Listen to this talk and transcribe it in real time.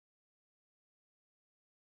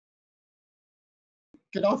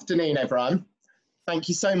Good afternoon, everyone. Thank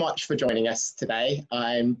you so much for joining us today.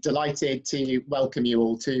 I'm delighted to welcome you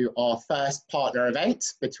all to our first partner event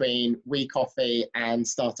between WeCoffee and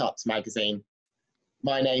Startups Magazine.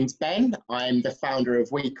 My name's Ben. I'm the founder of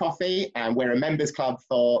WeCoffee, and we're a members club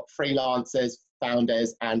for freelancers,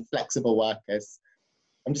 founders, and flexible workers.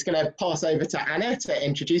 I'm just going to pass over to Anna to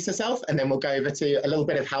introduce herself, and then we'll go over to a little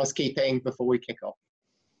bit of housekeeping before we kick off.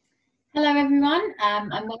 Hello everyone, I'm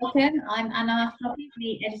Larkin. I'm Anna,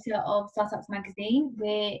 the editor of Startups Magazine.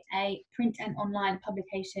 We're a print and online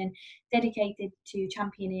publication dedicated to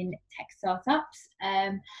championing tech startups.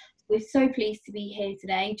 We're so pleased to be here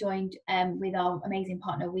today, joined with our amazing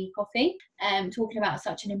partner WeCoffee, talking about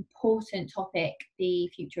such an important topic,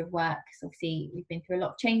 the future of work. So obviously we've been through a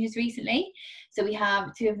lot of changes recently, so we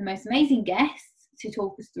have two of the most amazing guests to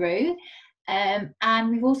talk us through. And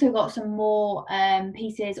we've also got some more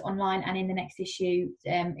pieces online and in the next issue.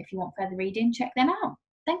 If you want further reading, check them out.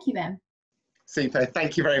 Thank you, Ben. Super,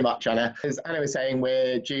 thank you very much, Anna. As Anna was saying,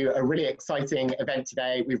 we're due a really exciting event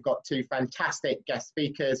today. We've got two fantastic guest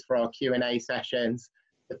speakers for our Q&A sessions.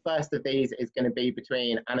 The first of these is going to be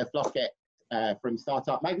between Anna Flockett from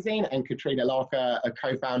Startup Magazine and Katrina, Larkin, a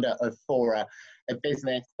co-founder of Fora, a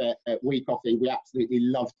business that at WeCoffee we absolutely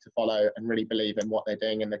love to follow and really believe in what they're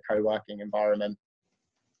doing in the co-working environment.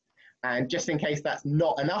 And just in case that's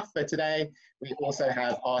not enough for today, we also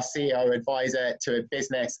have our CEO advisor to a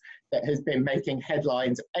business that has been making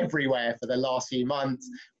headlines everywhere for the last few months.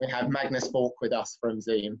 We have Magnus Falk with us from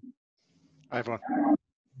Zoom. Hi, everyone.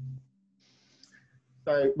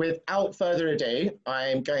 So without further ado,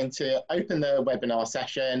 I'm going to open the webinar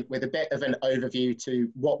session with a bit of an overview to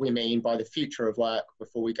what we mean by the future of work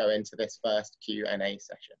before we go into this first Q&A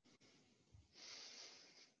session.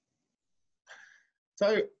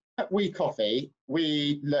 So at WeCoffee,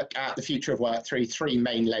 we look at the future of work through three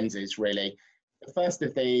main lenses, really. The first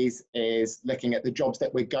of these is looking at the jobs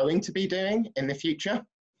that we're going to be doing in the future.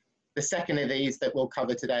 The second of these that we'll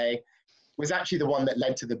cover today was actually the one that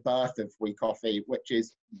led to the birth of WeCoffee, which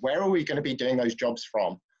is where are we going to be doing those jobs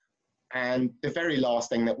from? And the very last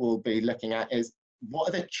thing that we'll be looking at is what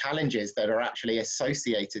are the challenges that are actually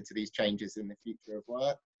associated to these changes in the future of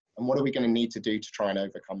work, and what are we going to need to do to try and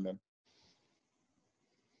overcome them?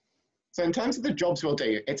 So in terms of the jobs we'll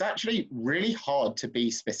do, it's actually really hard to be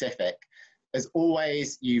specific. As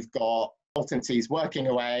always, you've got consultancies working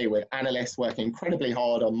away with analysts working incredibly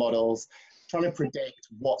hard on models, trying to predict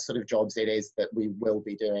what sort of jobs it is that we will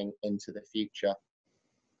be doing into the future.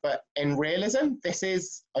 But in realism, this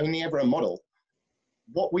is only ever a model.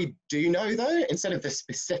 What we do know, though, instead of the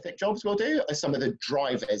specific jobs we'll do, are some of the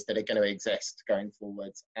drivers that are going to exist going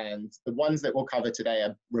forwards. And the ones that we'll cover today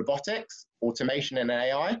are robotics, automation and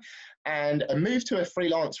AI, and a move to a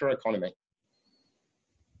freelancer economy.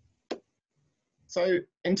 So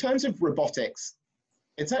in terms of robotics,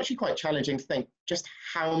 it's actually quite challenging to think just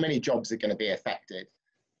how many jobs are going to be affected.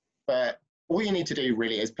 But all you need to do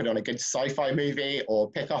really is put on a good sci-fi movie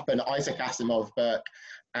or pick up an Isaac Asimov book,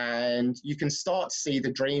 and you can start to see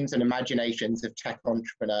the dreams and imaginations of tech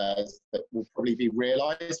entrepreneurs that will probably be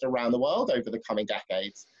realized around the world over the coming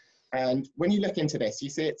decades. And when you look into this, you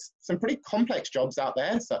see it's some pretty complex jobs out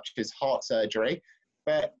there, such as heart surgery,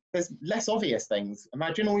 but there's less obvious things.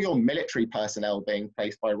 Imagine all your military personnel being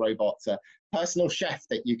placed by robots, a personal chef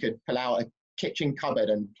that you could pull out a kitchen cupboard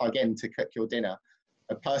and plug in to cook your dinner,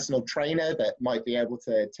 a personal trainer that might be able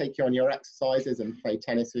to take you on your exercises and play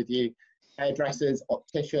tennis with you, hairdressers,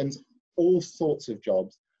 opticians, all sorts of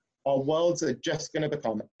jobs. Our worlds are just going to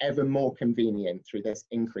become ever more convenient through this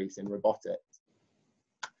increase in robotics.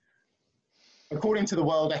 According to the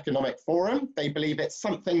World Economic Forum, they believe it's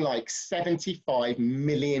something like 75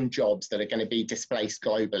 million jobs that are going to be displaced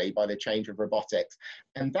globally by the change of robotics.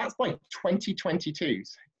 And that's by 2022,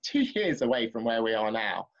 so 2 years away from where we are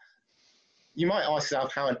now. You might ask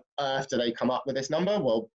yourself, how on earth do they come up with this number?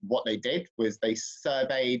 Well, what they did was they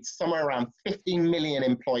surveyed somewhere around 15 million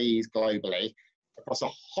employees globally across a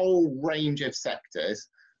whole range of sectors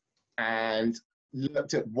and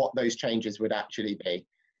looked at what those changes would actually be.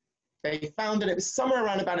 They found that it was somewhere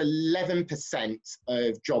around about 11%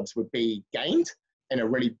 of jobs would be gained in a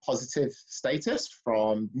really positive status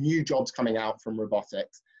from new jobs coming out from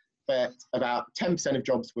robotics, but about 10% of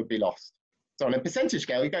jobs would be lost. So on a percentage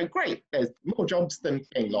scale, you go, great, there's more jobs than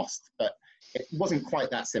being lost, but it wasn't quite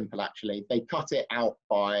that simple, actually. They cut it out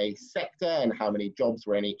by sector and how many jobs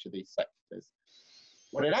were in each of these sectors.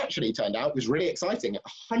 What it actually turned out was really exciting.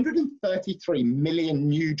 133 million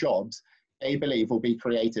new jobs they believe will be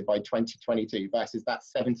created by 2022 versus that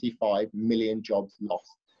 75 million jobs lost.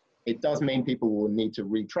 It does mean people will need to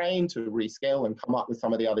retrain, to reskill, and come up with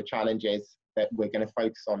some of the other challenges that we're going to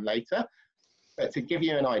focus on later. But to give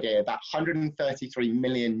you an idea, that 133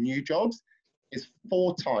 million new jobs is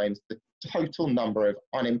 4 times the total number of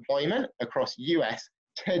unemployment across US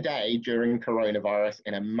today during coronavirus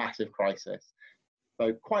in a massive crisis.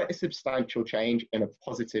 So quite a substantial change in a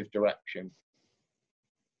positive direction.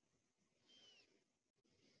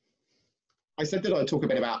 I said that I'd talk a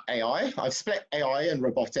bit about AI. I've split AI and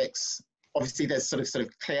robotics. Obviously, there's sort of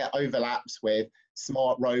clear overlaps with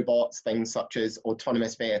smart robots, things such as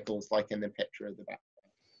autonomous vehicles, like in the picture at the back.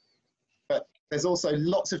 But there's also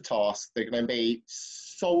lots of tasks that are going to be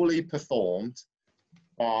solely performed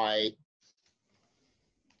by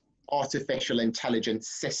artificial intelligence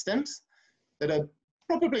systems that are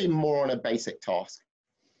probably more on a basic task.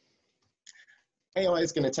 AI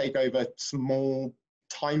is going to take over small,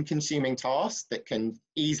 time-consuming tasks that can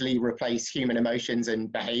easily replace human emotions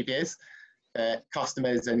and behaviors that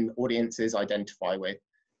customers and audiences identify with.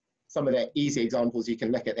 Some of the easy examples you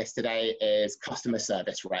can look at this today is customer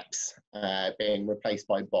service reps being replaced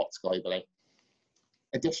by bots globally.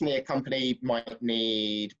 Additionally, a company might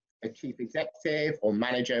need a chief executive or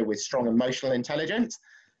manager with strong emotional intelligence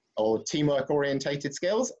or teamwork orientated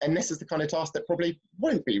skills, and this is the kind of task that probably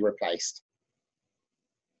won't be replaced.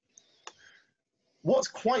 What's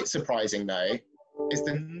quite surprising though is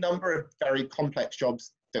the number of very complex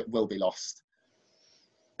jobs that will be lost.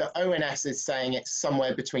 The ONS is saying it's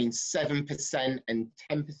somewhere between 7% and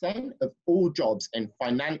 10% of all jobs in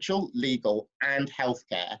financial, legal, and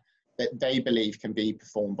healthcare that they believe can be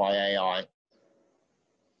performed by AI.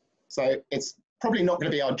 So it's probably not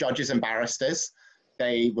going to be our judges and barristers.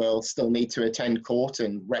 They will still need to attend court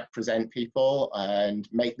and represent people and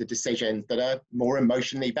make the decisions that are more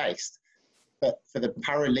emotionally based. But for the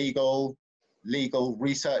paralegal, legal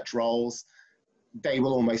research roles, they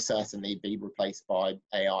will almost certainly be replaced by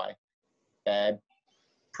AI. Their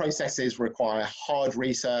processes require hard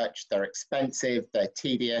research, they're expensive, they're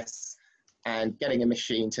tedious, and getting a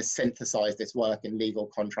machine to synthesize this work in legal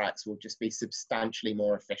contracts will just be substantially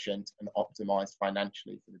more efficient and optimized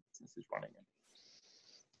financially for the businesses running it.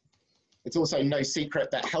 It's also no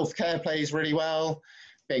secret that healthcare plays really well.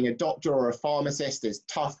 Being a doctor or a pharmacist is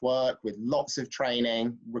tough work with lots of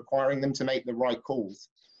training, requiring them to make the right calls.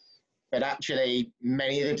 But actually,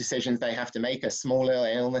 many of the decisions they have to make are smaller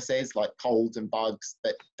illnesses like colds and bugs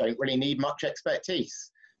that don't really need much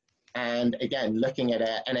expertise. And again, looking at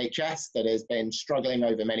an NHS that has been struggling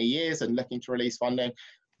over many years and looking to release funding,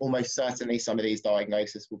 almost certainly some of these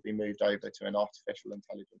diagnoses will be moved over to an artificial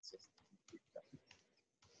intelligence system.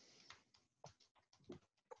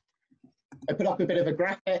 I put up a bit of a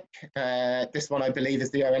graphic. This one I believe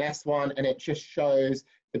is the ONS one, and it just shows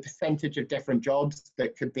the percentage of different jobs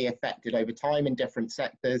that could be affected over time in different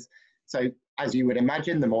sectors. So as you would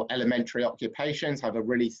imagine, the more elementary occupations have a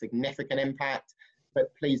really significant impact, but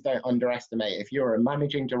please don't underestimate. If you're a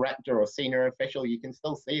managing director or senior official, you can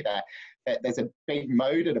still see that there's a big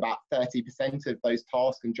mode at about 30% of those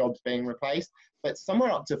tasks and jobs being replaced, but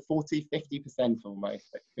somewhere up to 40, 50% almost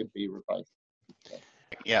that could be replaced.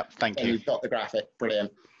 Yeah, thank you. And you've got the graphic,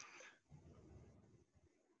 brilliant.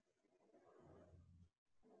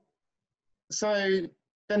 So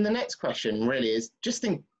then the next question really is, just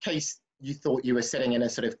in case you thought you were sitting in a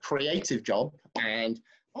sort of creative job and,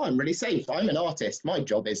 oh, I'm really safe, I'm an artist, my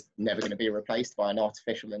job is never going to be replaced by an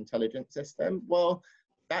artificial intelligence system. Well,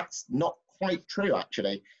 that's not quite true,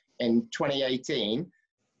 actually. In 2018,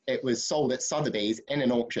 it was sold at Sotheby's in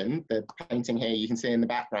an auction, the painting here you can see in the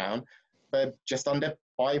background, for just under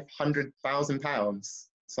 £500,000.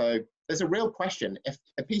 So there's a real question. If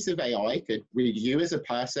a piece of AI could read you as a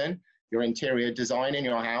person, your interior design in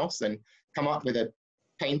your house, and come up with a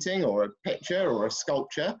painting or a picture or a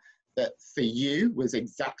sculpture that for you was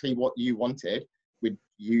exactly what you wanted, would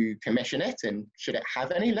you commission it? And should it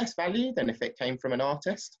have any less value than if it came from an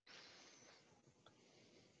artist?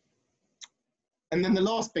 And then the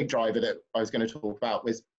last big driver that I was going to talk about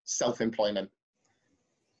was self-employment.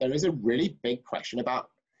 There is a really big question about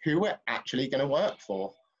who we're actually going to work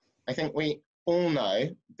for. I think we all know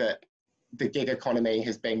that the gig economy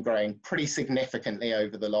has been growing pretty significantly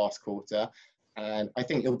over the last quarter. And I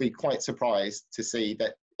think you'll be quite surprised to see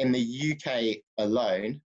that in the UK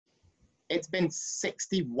alone, it's been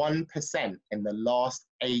 61% in the last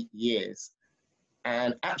 8 years.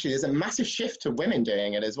 And actually, there's a massive shift to women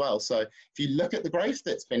doing it as well. So if you look at the growth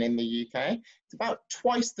that's been in the UK, it's about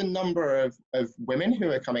twice the number of women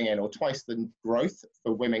who are coming in, or twice the growth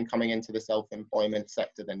for women coming into the self-employment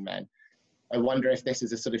sector than men. I wonder if this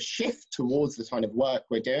is a sort of shift towards the kind of work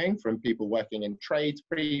we're doing, from people working in trades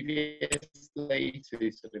previously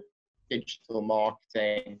to sort of digital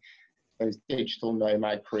marketing, those digital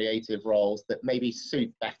nomad creative roles that maybe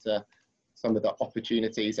suit better some of the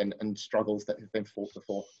opportunities and struggles that have been fought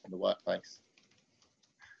before in the workplace.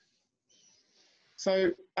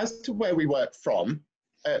 So as to where we work from,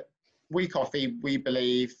 at WeCoffee, we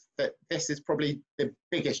believe that this is probably the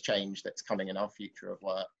biggest change that's coming in our future of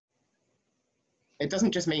work. It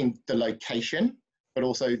doesn't just mean the location, but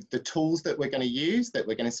also the tools that we're going to use, that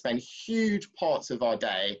we're going to spend huge parts of our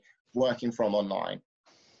day working from online.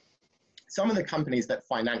 Some of the companies that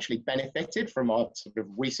financially benefited from our sort of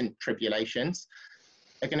recent tribulations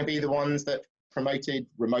are going to be the ones that promoted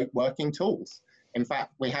remote working tools. In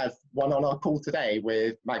fact, we have one on our call today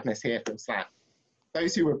with Magnus here from Slack.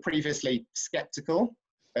 Those who were previously skeptical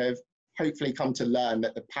have hopefully come to learn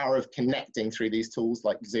that the power of connecting through these tools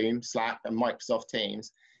like Zoom, Slack, and Microsoft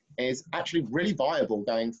Teams is actually really viable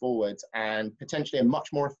going forwards and potentially a much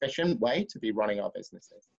more efficient way to be running our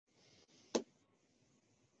businesses.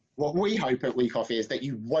 What we hope at WeCoffee is that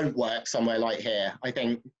you won't work somewhere like here. I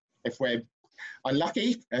think if we're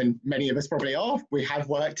unlucky, and many of us probably are, we have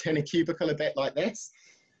worked in a cubicle a bit like this.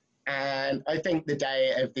 And I think the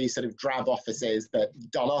day of these sort of drab offices that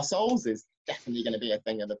dull our souls is definitely going to be a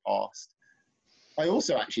thing of the past. I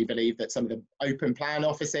also actually believe that some of the open plan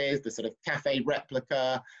offices, the sort of cafe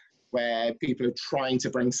replica, where people are trying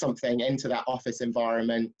to bring something into that office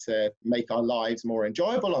environment to make our lives more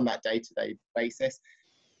enjoyable on that day-to-day basis,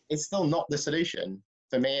 is still not the solution.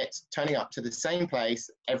 For me, it's turning up to the same place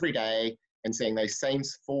every day and seeing those same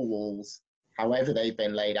four walls, however they've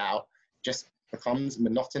been laid out, just becomes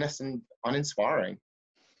monotonous and uninspiring.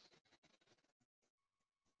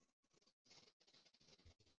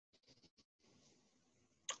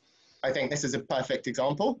 I think this is a perfect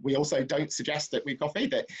example. We also don't suggest at WeCoffee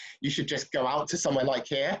that you should just go out to somewhere like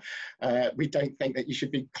here. We don't think that you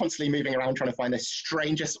should be constantly moving around trying to find the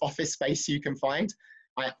strangest office space you can find.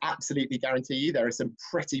 I absolutely guarantee you there are some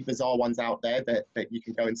pretty bizarre ones out there that you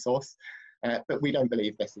can go and source, but we don't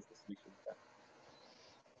believe this is the solution.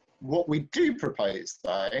 What we do propose,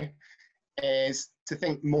 though, is to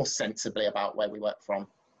think more sensibly about where we work from.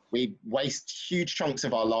 We waste huge chunks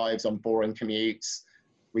of our lives on boring commutes.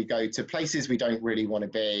 We go to places we don't really want to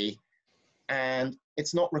be, and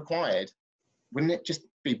it's not required. Wouldn't it just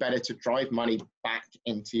be better to drive money back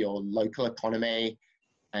into your local economy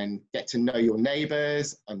and get to know your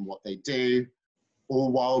neighbors and what they do,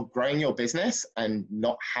 all while growing your business and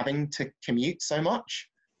not having to commute so much?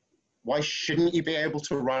 Why shouldn't you be able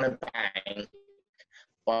to run a bank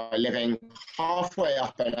by living halfway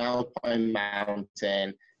up an alpine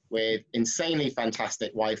mountain with insanely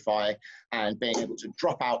fantastic Wi-Fi and being able to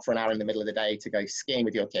drop out for an hour in the middle of the day to go skiing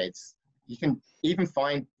with your kids? You can even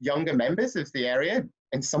find younger members of the area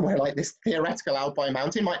in somewhere like this theoretical alpine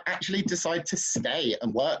mountain might actually decide to stay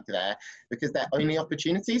and work there because their only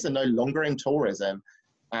opportunities are no longer in tourism,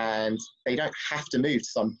 and they don't have to move to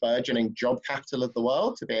some burgeoning job capital of the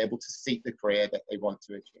world to be able to seek the career that they want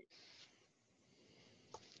to achieve.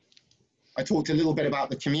 I talked a little bit about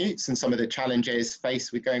the commutes and some of the challenges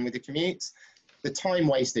faced with going with the commutes. The time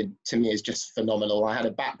wasted to me is just phenomenal. I had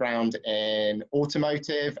a background in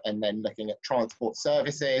automotive and then looking at transport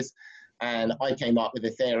services, and I came up with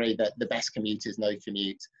a theory that the best commute is no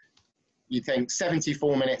commute. You think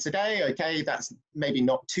 74 minutes a day, okay, that's maybe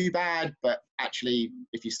not too bad, but actually,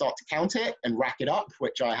 if you start to count it and rack it up,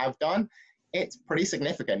 which I have done, it's pretty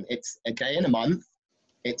significant. It's a day in a month,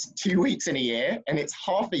 it's 2 weeks in a year, and it's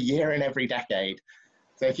half a year in every decade.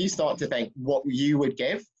 So if you start to think what you would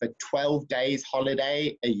give for 12 days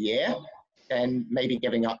holiday a year, then maybe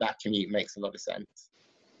giving up that commute makes a lot of sense.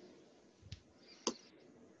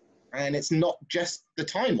 And it's not just the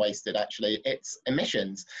time wasted, actually, it's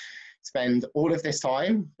emissions. Spend all of this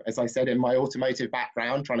time, as I said, in my automotive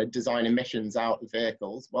background, trying to design emissions out of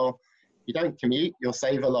vehicles. Well, if you don't commute, you'll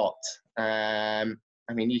save a lot. I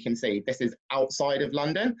mean, you can see this is outside of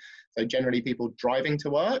London. So generally people driving to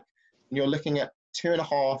work, and you're looking at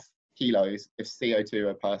 2.5 kilos of CO2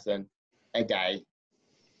 a person a day.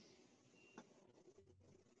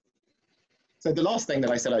 So the last thing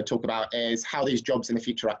that I said I'd talk about is how these jobs in the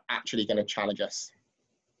future are actually going to challenge us.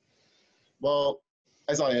 Well,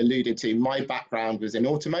 as I alluded to, my background was in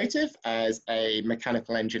automotive as a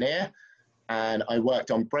mechanical engineer, and I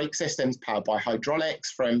worked on brake systems powered by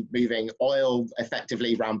hydraulics, from moving oil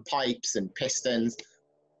effectively around pipes and pistons,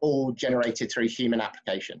 all generated through human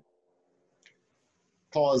application.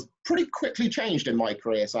 Cars pretty quickly changed in my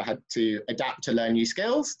career, so I had to adapt to learn new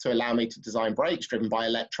skills to allow me to design brakes driven by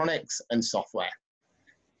electronics and software.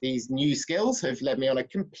 These new skills have led me on a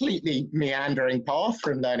completely meandering path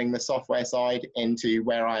from learning the software side into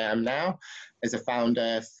where I am now as a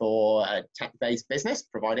founder for a tech-based business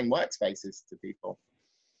providing workspaces to people.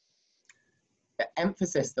 The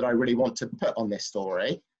emphasis that I really want to put on this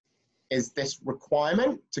story is this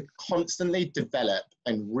requirement to constantly develop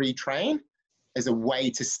and retrain as a way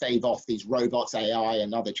to stave off these robots, AI,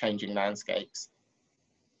 and other changing landscapes.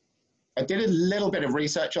 I did a little bit of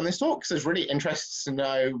research on this talk because I was really interested to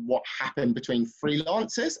know what happened between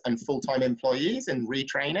freelancers and full-time employees in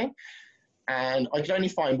retraining. And I could only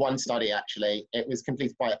find one study, actually. It was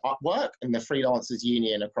completed by Upwork and the Freelancers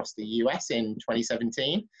Union across the US in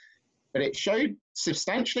 2017. But it showed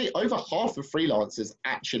substantially over half of freelancers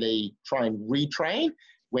actually try and retrain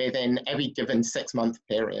within every given 6-month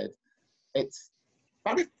period. It's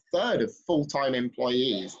about a third of full-time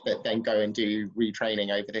employees that then go and do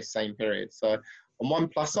retraining over this same period. So on one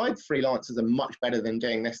plus side, freelancers are much better than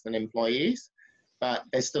doing this than employees, but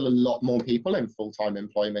there's still a lot more people in full-time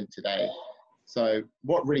employment today. So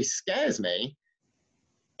what really scares me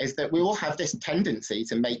is that we will have this tendency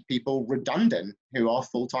to make people redundant who are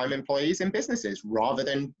full-time employees in businesses rather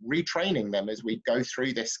than retraining them as we go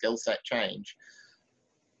through this skill set change.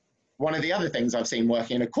 One of the other things I've seen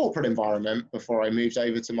working in a corporate environment before I moved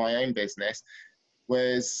over to my own business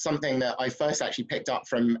was something that I first actually picked up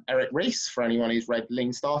from Eric Ries, for anyone who's read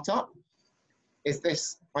Lean Startup, is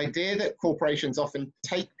this idea that corporations often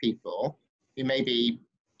take people who may be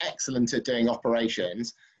excellent at doing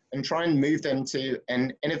operations and try and move them to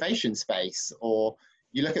an innovation space. Or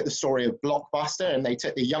you look at the story of Blockbuster and they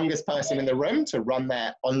took the youngest person in the room to run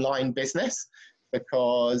their online business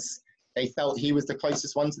because they felt he was the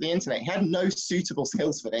closest one to the internet. He had no suitable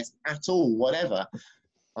skills for this at all, whatever.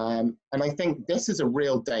 And I think this is a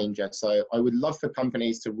real danger. So I would love for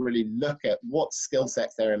companies to really look at what skill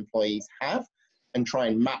sets their employees have and try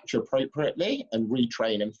and match appropriately and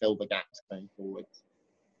retrain and fill the gaps going forward.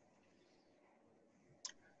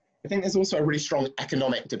 I think there's also a really strong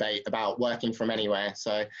economic debate about working from anywhere.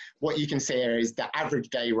 So what you can see here is the average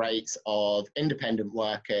day rates of independent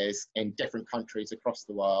workers in different countries across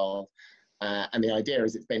the world. And the idea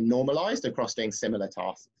is it's been normalized across doing similar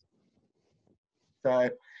tasks.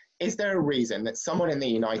 So is there a reason that someone in the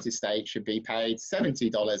United States should be paid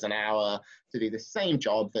 $70 an hour to do the same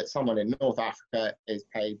job that someone in North Africa is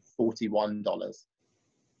paid $41?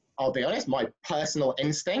 I'll be honest, my personal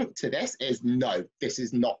instinct to this is no, this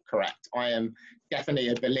is not correct. I am definitely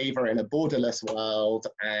a believer in a borderless world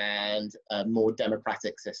and a more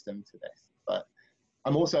democratic system to this. But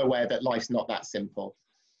I'm also aware that life's not that simple.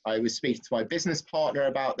 I was speaking to my business partner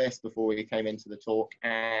about this before we came into the talk,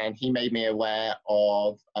 and he made me aware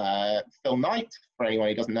of Phil Knight, for anyone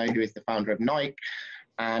who doesn't know, who is the founder of Nike,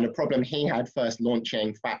 and a problem he had first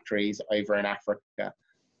launching factories over in Africa.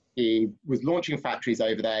 He was launching factories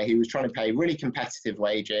over there. He was trying to pay really competitive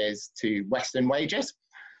wages to Western wages.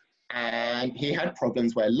 And he had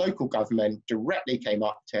problems where local government directly came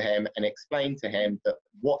up to him and explained to him that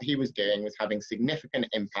what he was doing was having significant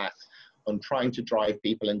impact on trying to drive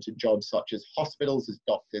people into jobs such as hospitals as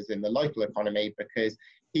doctors in the local economy, because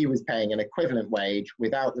he was paying an equivalent wage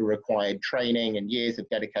without the required training and years of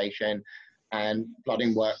dedication and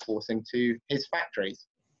flooding workforce into his factories.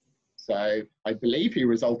 So I believe he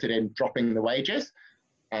resulted in dropping the wages.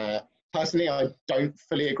 Personally, I don't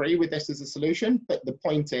fully agree with this as a solution, but the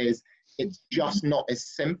point is it's just not as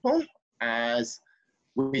simple as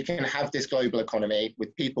we can have this global economy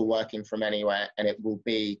with people working from anywhere and it will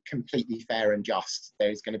be completely fair and just.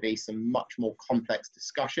 There's going to be some much more complex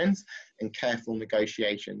discussions and careful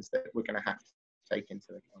negotiations that we're going to have to take into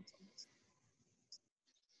account on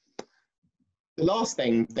this. The last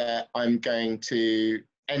thing that I'm going to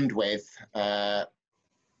end with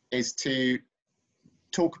is to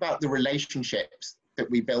talk about the relationships that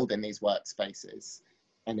we build in these workspaces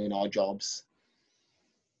and in our jobs.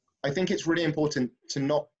 I think it's really important to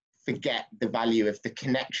not forget the value of the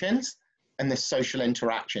connections and the social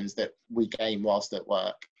interactions that we gain whilst at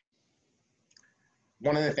work.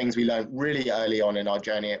 One of the things we learned really early on in our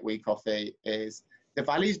journey at WeCoffee is the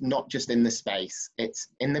value's not just in the space, it's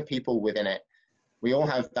in the people within it. We all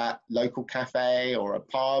have that local cafe or a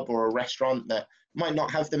pub or a restaurant that might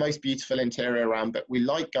not have the most beautiful interior around, but we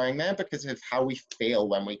like going there because of how we feel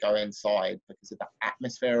when we go inside, because of the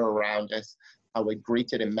atmosphere around us, how we're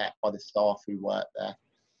greeted and met by the staff who work there.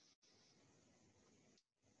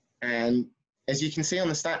 And as you can see on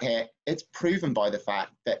the stat here, it's proven by the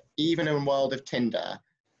fact that even in a world of Tinder,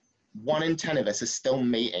 1 in 10 of us are still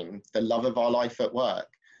meeting the love of our life at work.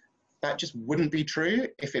 That just wouldn't be true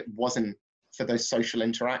if it wasn't for those social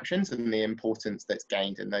interactions and the importance that's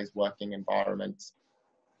gained in those working environments.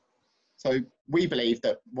 So we believe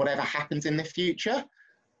that whatever happens in the future,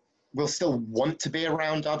 we'll still want to be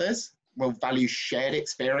around others, we'll value shared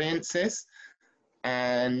experiences,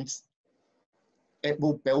 and it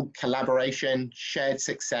will build collaboration, shared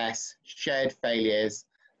success, shared failures,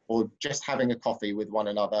 or just having a coffee with one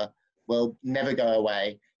another will never go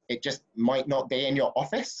away. It just might not be in your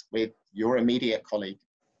office with your immediate colleague.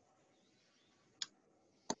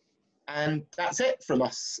 And that's it from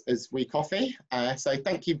us as WeCoffee. So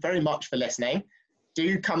thank you very much for listening.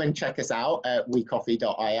 Do come and check us out at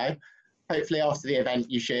wecoffee.io. Hopefully after the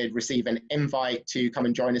event, you should receive an invite to come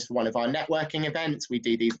and join us for one of our networking events. We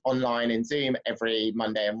do these online in Zoom every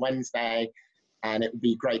Monday and Wednesday, and it would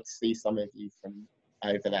be great to see some of you from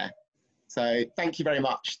over there. So thank you very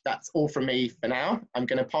much. That's all from me for now. I'm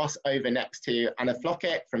going to pass over next to Anna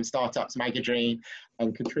Flockett from Startups Magazine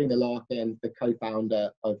and Katrina Larkin, the co-founder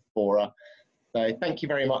of Fora. So thank you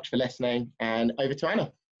very much for listening, and over to Anna.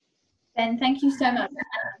 Ben, thank you so much.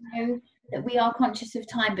 I know that we are conscious of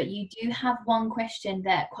time, but you do have one question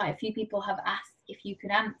that quite a few people have asked if you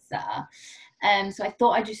could answer. So I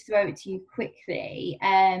thought I'd just throw it to you quickly.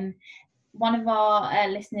 One of our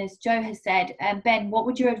listeners, Joe, has said, Ben, what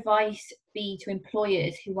would your advice be to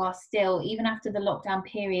employers who are still, even after the lockdown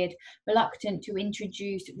period, reluctant to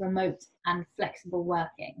introduce remote and flexible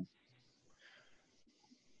working?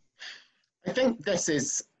 I think this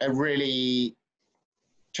is a really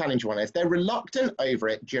challenging one. If they're reluctant over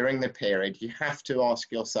it during the period, you have to ask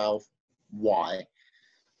yourself why.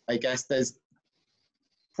 I guess there's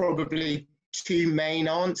probably two main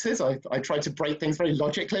answers. I try to break things very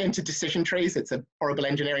logically into decision trees. It's a horrible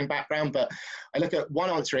engineering background, but I look at one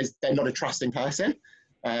answer is they're not a trusting person.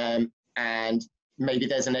 And maybe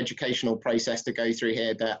there's an educational process to go through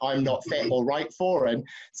here that I'm not fit or right for, and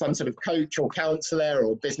some sort of coach or counselor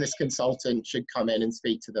or business consultant should come in and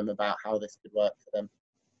speak to them about how this could work for them.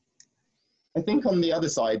 I think on the other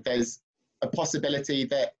side, there's a possibility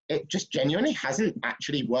that it just genuinely hasn't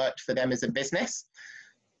actually worked for them as a business.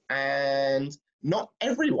 And not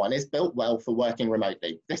everyone is built well for working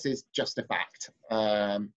remotely. This is just a fact.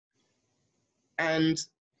 And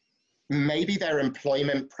maybe their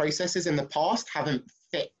employment processes in the past haven't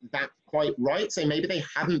fit that quite right. So maybe they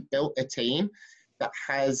haven't built a team that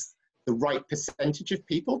has the right percentage of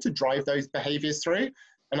people to drive those behaviors through.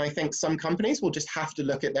 And I think some companies will just have to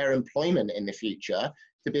look at their employment in the future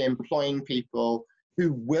to be employing people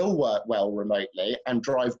who will work well remotely and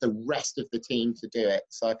drive the rest of the team to do it.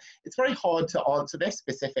 So it's very hard to answer this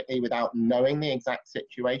specifically without knowing the exact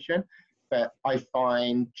situation, but I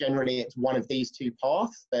find generally it's one of these two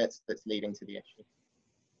paths that's leading to the issue.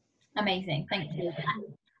 Amazing, thank you.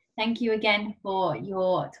 Thank you again for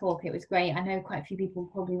your talk. It was great. I know quite a few people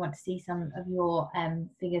probably want to see some of your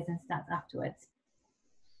figures and stats afterwards.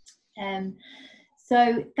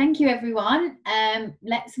 So thank you, everyone.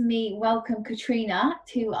 Let's welcome Katrina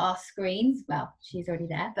to our screens. Well, she's already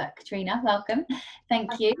there, but Katrina, welcome.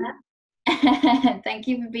 Thank you. Thank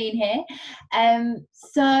you for being here.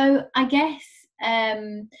 So I guess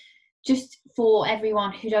just for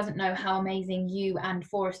everyone who doesn't know how amazing you and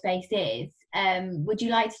Fora Space is, would you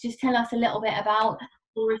like to just tell us a little bit about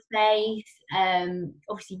Fora Space?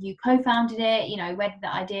 Obviously you co-founded it, you know, where did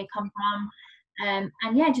the idea come from?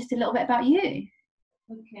 And yeah, just a little bit about you.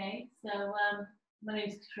 Okay, so my name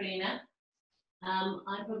is Katrina.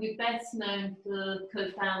 I'm probably best known for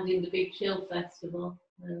co-founding the Big Chill Festival.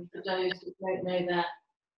 And for those who don't know that,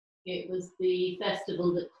 it was the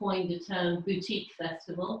festival that coined the term boutique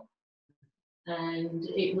festival. And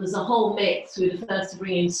it was a whole mix. We were the first to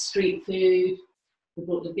bring in street food. We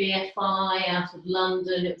brought the BFI out of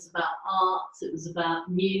London. It was about arts. It was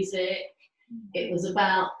about music. It was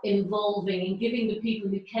about involving and giving the people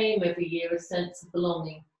who came every year a sense of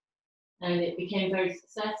belonging. And it became very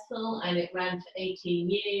successful, and it ran for 18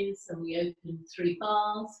 years, and we opened 3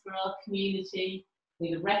 bars for our community. We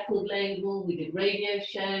had a record label, we did radio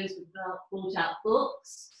shows, we brought out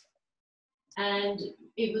books. And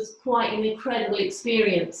it was quite an incredible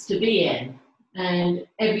experience to be in. And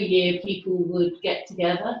every year people would get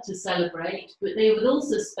together to celebrate, but they would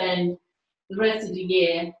also spend the rest of the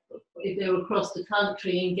year, if they were across the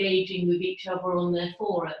country, engaging with each other on their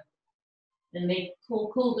forum. And they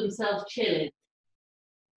called themselves Chillers.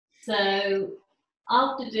 So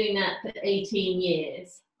after doing that for 18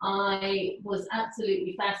 years, I was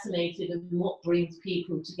absolutely fascinated in what brings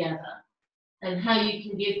people together and how you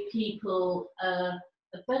can give people a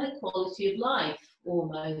better quality of life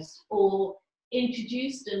almost, or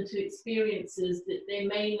introduce them to experiences that they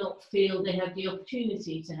may not feel they have the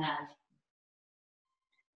opportunity to have.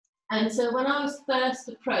 And so when I was first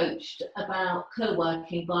approached about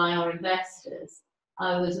co-working by our investors,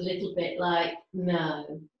 I was a little bit like,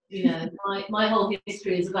 no, you know, my whole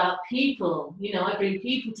history is about people. You know, I bring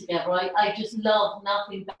people together. I just love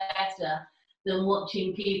nothing better than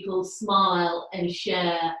watching people smile and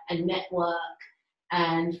share and network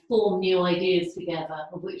and form new ideas together,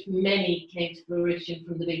 of which many came to fruition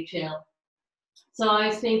from the Big Chill. So I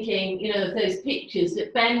was thinking, you know, of those pictures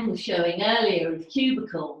that Ben was showing earlier of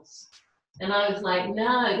cubicles. And I was like,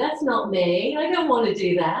 no, that's not me. I don't want to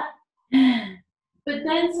do that. But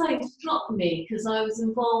then something struck me, because I was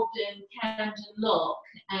involved in Camden Lock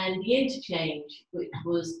and the Interchange, which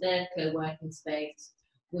was their co-working space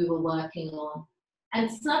we were working on. And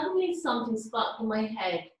suddenly something sparked in my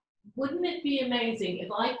head. Wouldn't it be amazing if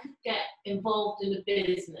I could get involved in a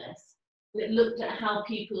business that looked at how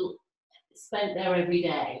people spent their every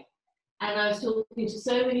day? And I was talking to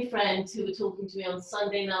so many friends who were talking to me on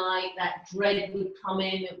Sunday night. That dread would come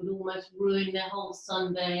in, it would almost ruin their whole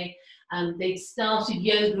Sunday. They'd started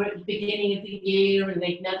yoga at the beginning of the year and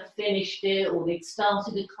they'd never finished it, or they'd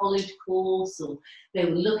started a college course, or they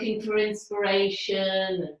were looking for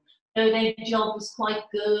inspiration. And though their job was quite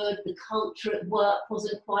good, the culture at work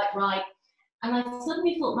wasn't quite right. And I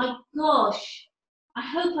suddenly thought, my gosh, I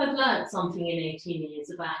hope I've learned something in 18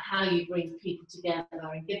 years about how you bring people together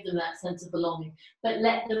and give them that sense of belonging, but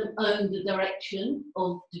let them own the direction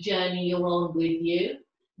of the journey you're on with you.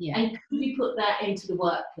 Yeah. And could you put that into the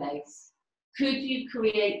workplace? Could you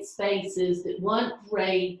create spaces that weren't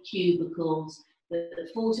grey cubicles, that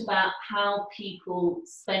thought about how people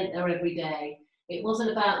spent their every day? It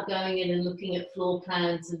wasn't about going in and looking at floor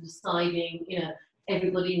plans and deciding, you know,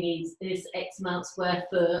 everybody needs this X amount square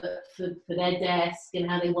foot for their desk and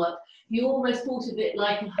how they work. You almost thought of it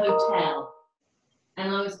like a hotel.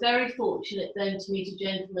 And I was very fortunate then to meet a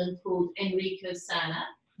gentleman called Enrico Sanna,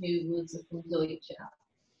 who was from Deutsche.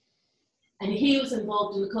 And he was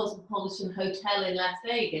involved in the Cosmopolitan Hotel in Las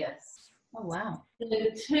Vegas. Oh, wow. So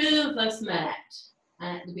the two of us met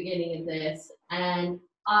at the beginning of this, and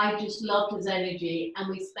I just loved his energy, and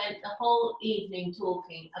we spent the whole evening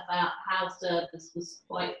talking about how service was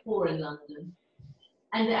quite poor in London,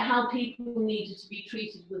 and that how people needed to be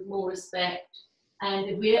treated with more respect. And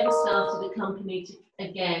if we ever started a company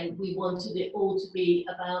again, we wanted it all to be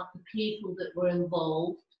about the people that were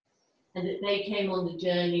involved and that they came on the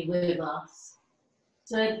journey with us.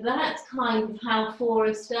 So that's kind of how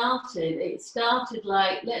Fora started. It started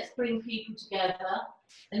like, let's bring people together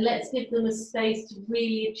and let's give them a space to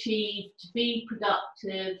really achieve, to be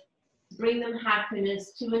productive, to bring them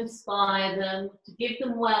happiness, to inspire them, to give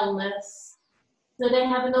them wellness, so they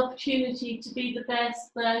have an opportunity to be the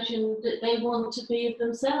best version that they want to be of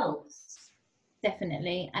themselves.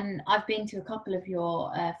 Definitely. And I've been to a couple of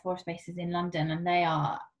your Fora spaces in London, and they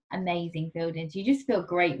are amazing buildings. You just feel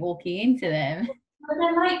great walking into them. But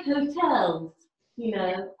they're like hotels, you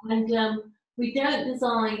know, and we don't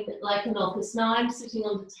design like an office. Now I'm sitting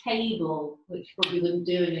on the table, which you probably wouldn't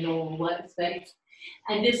do in a normal workspace,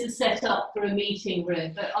 and this is set up for a meeting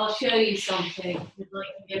room, but I'll show you something if I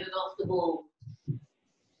can get it off the wall.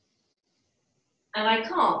 And I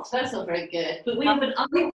can't, so that's not very good. But we have an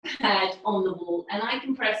iPad on the wall, and I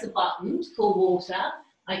can press a button to call water.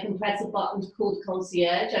 I can press a button to call the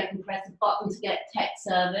concierge. I can press a button to get tech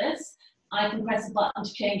service. I can press a button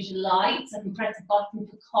to change the lights. I can press a button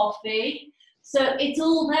for coffee. So it's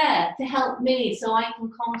all there to help me so I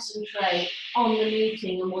can concentrate on the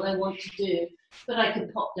meeting and what I want to do. But I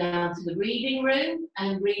could pop down to the reading room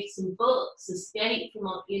and read some books, escape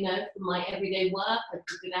from, you know, from my everyday work. I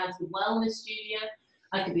could go down to the wellness studio.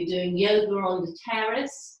 I could be doing yoga on the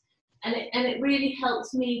terrace. And it really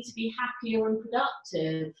helps me to be happier and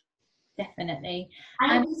productive. Definitely.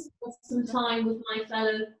 And spend some time with my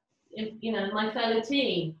fellow, you know, my fellow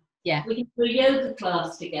team. Yeah. We can do a yoga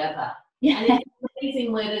class together. Yeah. And it's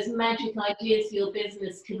amazing where those magic ideas for your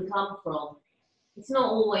business can come from. It's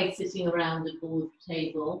not always sitting around a board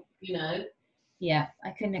table, you know. Yeah, I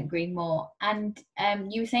couldn't agree more. And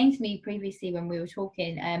you were saying to me previously when we were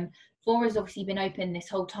talking, Fora's obviously been open this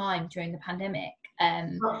whole time during the pandemic.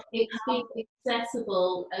 It's been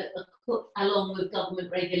accessible along with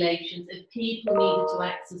government regulations. If people needed to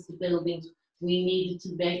access the buildings, we needed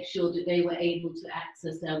to make sure that they were able to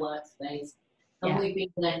access their workspace. And we've been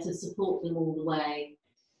there to support them all the way.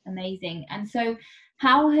 Amazing. And so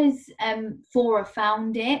how has Fora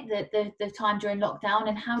found it, the time during lockdown,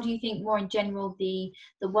 and how do you think more in general the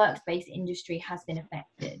workspace industry has been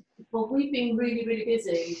affected? Well, we've been really, really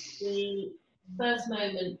busy. The first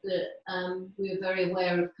moment that we were very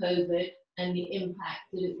aware of COVID and the impact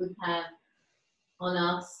that it would have on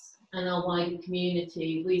us and our wider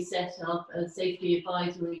community, we set up a safety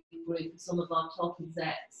advisory group with some of our top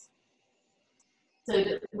execs. so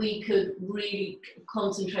that we could really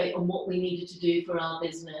concentrate on what we needed to do for our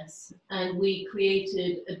business. And we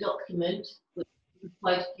created a document, which for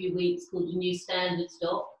quite a few weeks, called the New Standards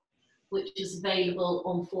Doc, which is available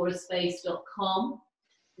on foraspace.com.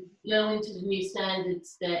 Go into the New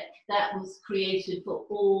Standards deck. That was created for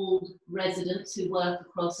all residents who work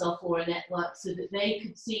across our Fora network, so that they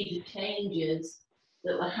could see the changes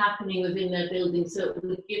that were happening within their building, so it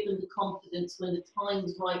would give them the confidence when the time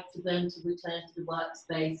was right for them to return to the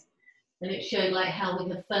workspace. And it showed like how we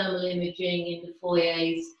have thermal imaging in the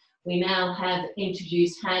foyers. We now have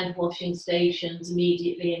introduced hand washing stations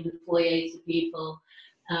immediately in the foyers for people.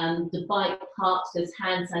 The bike parks, there's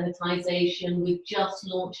hand sanitisation. We've just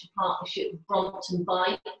launched a partnership with Brompton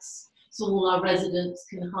Bikes, so all our residents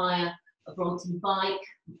can hire a Brompton bike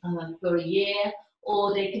for a year,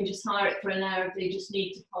 or they can just hire it for an hour if they just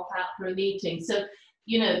need to pop out for a meeting. So,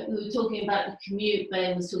 you know, we were talking about the commute,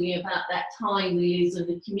 Ben was talking about that time we lose on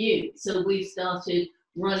the commute. So we've started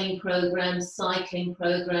running programs, cycling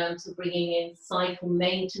programs, we're bringing in cycle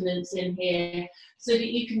maintenance in here, so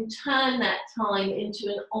that you can turn that time into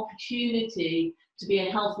an opportunity to be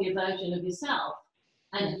a healthier version of yourself.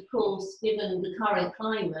 And of course, given the current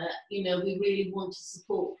climate, you know, we really want to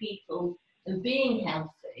support people and being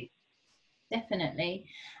healthy. Definitely.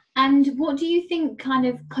 And what do you think kind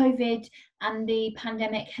of COVID and the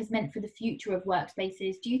pandemic has meant for the future of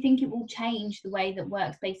workspaces? Do you think it will change the way that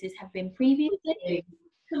workspaces have been previously?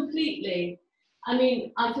 Completely. I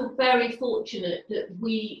mean, I feel very fortunate that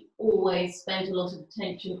we always spend a lot of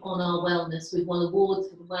attention on our wellness. We've won awards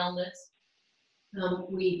for the wellness.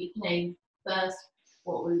 We became first,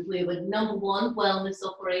 we were #1 wellness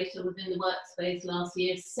operator within the workspace last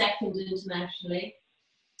year, 2nd internationally.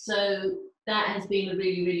 So that has been a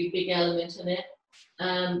really, really big element in it.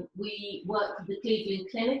 We work with the Cleveland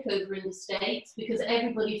Clinic over in the States, because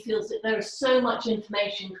everybody feels that there is so much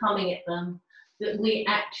information coming at them that we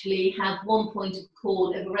actually have one point of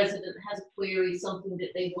call. If a resident has a query, something that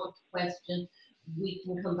they want to question, we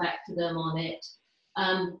can come back to them on it.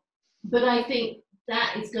 But I think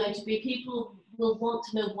that is going to be, people will want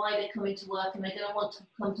to know why they're coming to work, and they're going to want to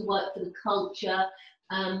come to work for the culture.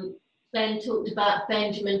 Ben talked about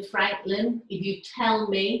Benjamin Franklin. If you tell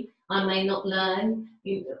me, I may not learn,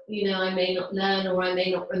 you know, I may not learn, or I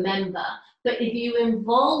may not remember. But if you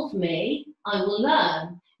involve me, I will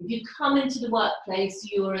learn. If you come into the workplace,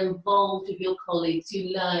 you are involved with your colleagues,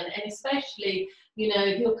 you learn. And especially, you know,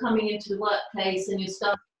 if you're coming into the workplace and you're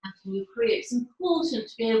starting out a new career, it's important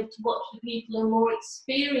to be able to watch the people who are more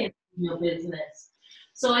experienced in your business.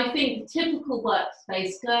 So I think the typical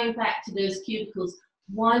workspace, going back to those cubicles,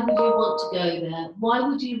 why would you want to go there? Why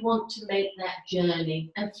would you want to make that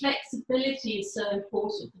journey? And flexibility is so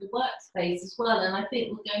important for the workspace as well. And I think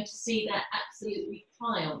we're going to see that absolutely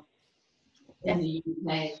triumph in the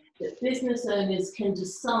UK, that business owners can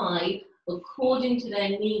decide according to their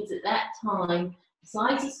needs at that time, the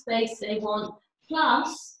size of space they want,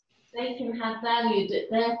 plus they can have value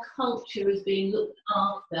that their culture is being looked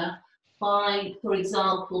after by, for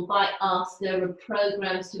example, by us. There are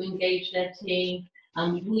programs to engage their team.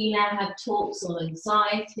 We now have talks on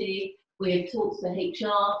anxiety. We have talks for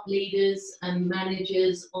HR leaders and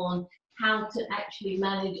managers on how to actually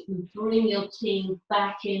manage and bring your team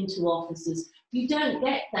back into offices. You don't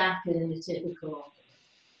get that in a typical office.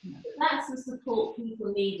 No. That's the support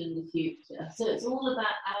people need in the future. So it's all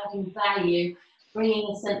about adding value,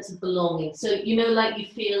 bringing a sense of belonging. So, you know, like you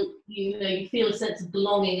feel a sense of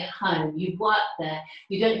belonging at home. You've worked there.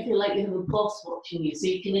 You don't feel like you have a boss watching you. So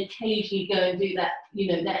you can occasionally go and do that,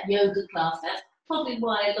 you know, that yoga class. That's probably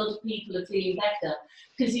why a lot of people are feeling better,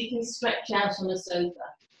 because you can stretch out on a sofa.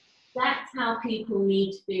 That's how people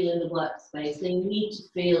need to feel in the workspace. They need to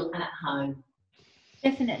feel at home.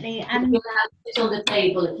 Definitely. And sit on the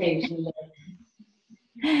table occasionally.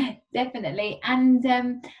 Definitely. And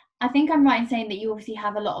I think I'm right in saying that you obviously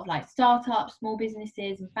have a lot of like startups, small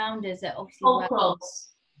businesses and founders that obviously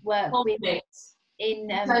work with in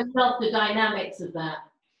I love the dynamics of that.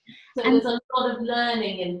 So there's a lot of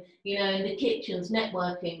learning and, you know, in the kitchens,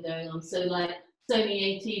 networking going on. So like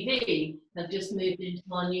Sony ATV have just moved into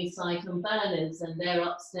our new site on Berners, and they're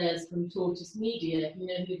upstairs from Tortoise Media, you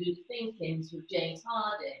know, who do the Thinkings with James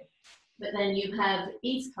Harding. But then you have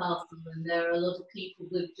East Castle, and there are a lot of people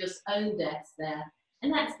with just own desks there.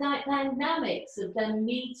 And that's that dynamics of them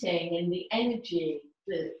meeting and the energy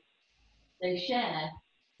that they share.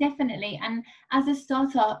 Definitely. And as a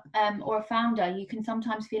startup or a founder, you can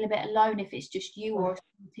sometimes feel a bit alone if it's just you or a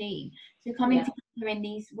small team. So coming together in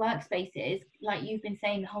these workspaces, like you've been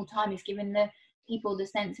saying the whole time, is giving the people the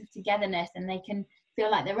sense of togetherness, and they can feel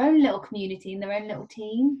like their own little community and their own little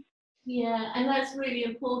team. Yeah, and that's really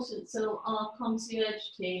important. So our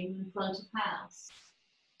concierge team in front of house,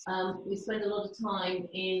 we spend a lot of time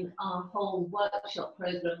in our whole workshop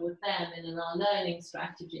program with them and in our learning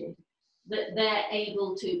strategy, that they're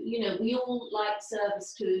able to, you know, we all like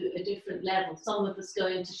service to a different level. Some of us go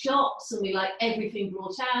into shops and we like everything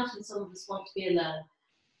brought out, and some of us want to be alone.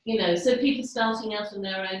 You know, so people starting out on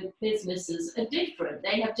their own businesses are different.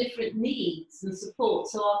 They have different needs and support.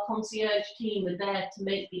 So our concierge team are there to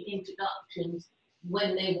make the introductions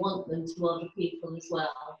when they want them to other people as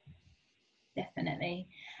well. Definitely.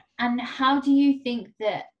 And how do you think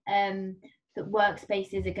that that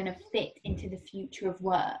workspaces are going to fit into the future of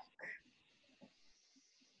work?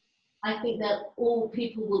 I think that all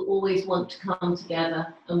people will always want to come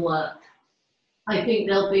together and work. I think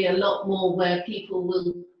there'll be a lot more where people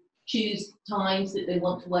will choose times that they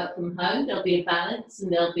want to work from home. There'll be a balance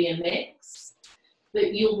and there'll be a mix.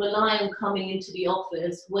 But you'll rely on coming into the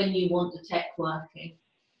office when you want the tech working.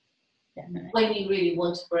 Definitely. When you really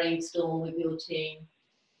want to brainstorm with your team.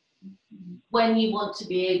 When you want to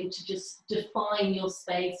be able to just define your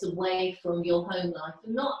space away from your home life.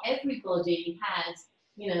 And not everybody has,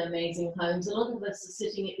 you know, amazing homes. A lot of us are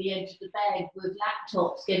sitting at the edge of the bed with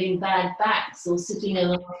laptops getting bad backs or sitting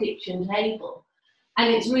on our kitchen table.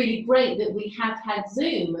 And it's really great that we have had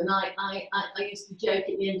Zoom. And I used to joke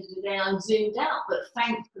at the end of the day, I'm zoomed out. But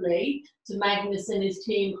thankfully, to Magnus and his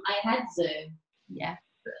team, I had Zoom. Yeah.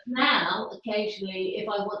 But now, occasionally, if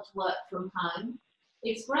I want to work from home,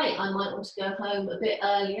 it's great. I might want to go home a bit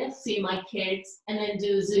earlier, see my kids, and then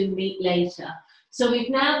do a Zoom meet later. So we've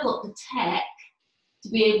now got the tech to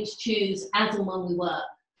be able to choose as and when we work.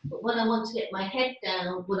 But when I want to get my head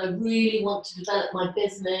down, when I really want to develop my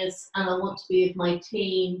business and I want to be with my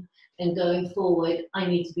team and going forward, I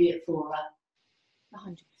need to be at Fora.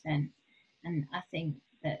 100%. And I think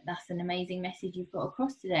that that's an amazing message you've got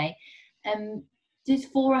across today. Does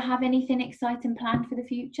Fora have anything exciting planned for the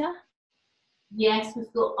future? Yes,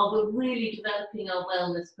 we're really developing our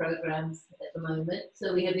wellness programs at the moment.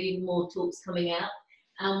 So we have even more talks coming out.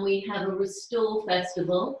 And we have a Restore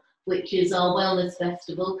Festival, which is our wellness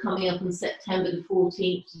festival, coming up on September the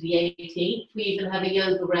 14th to the 18th. We even have a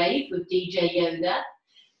yoga rave with DJ Yoga.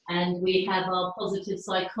 And we have our positive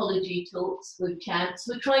psychology talks with chants.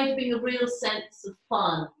 We're trying to bring a real sense of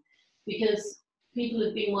fun because people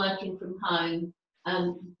have been working from home.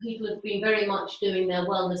 People have been very much doing their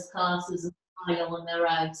wellness classes and on their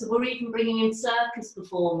own. So we're even bringing in circus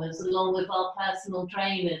performers along with our personal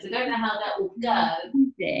trainers. I don't know how that will go,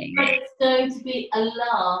 but it's going to be a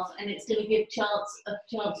laugh and it's going to give a chance of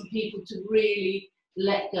people to really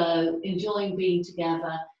let go, enjoying being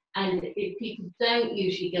together. And if people don't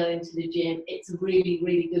usually go into the gym, it's a really,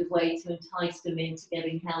 really good way to entice them into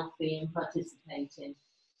getting healthy and participating.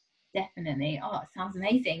 Definitely. Oh, it sounds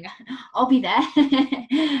amazing. I'll be there.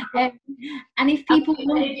 And if people and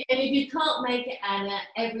if you can't make it, Anna,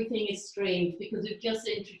 everything is streamed because we've just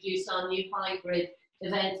introduced our new hybrid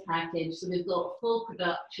events package. So we've got full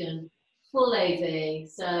production, full AV.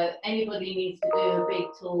 So anybody needs to do a big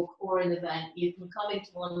talk or an event, you can come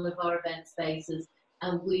into one of our event spaces.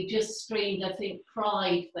 And we just streamed, I think,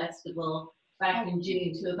 Pride Festival back in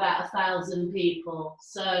June to about 1,000 people.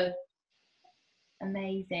 So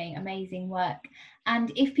amazing work.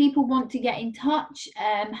 And if people want to get in touch,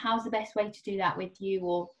 how's the best way to do that with you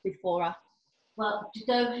or with Fora? Well, to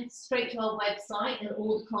go straight to our website and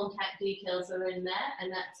all the contact details are in there,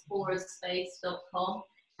 and that's foraspace.com.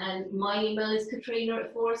 And my email is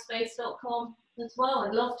Katrina@foraspace.com as well.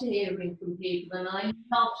 I'd love to hear from people, and I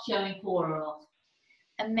love showing Fora off.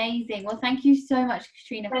 Amazing. Well, thank you so much,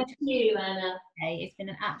 Katrina. Thank you, Anna. It's been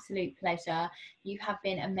an absolute pleasure. You have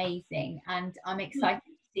been amazing, and I'm excited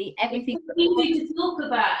to see everything. It's easy to talk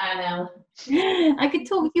about, Anna. I could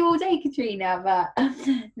talk to you all day, Katrina, but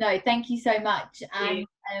no, thank you so much. And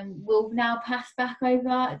we'll now pass back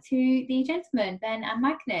over to the gentlemen, Ben and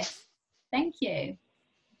Magnus. Thank you.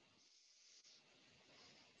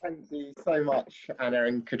 Thank you so much, Anna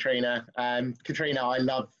and Katrina. Katrina, I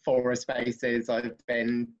love Fora Spaces. I've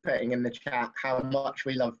been putting in the chat how much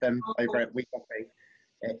we love them over at WeCoffee.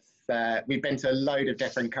 We've been to a load of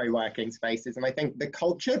different co-working spaces, and I think the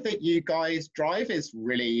culture that you guys drive is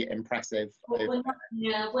really impressive. We're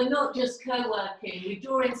not just co-working. We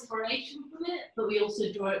draw inspiration from it, but we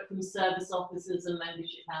also draw it from service offices and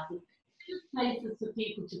membership houses. Just places for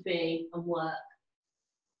people to be and work.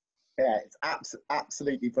 Yeah, it's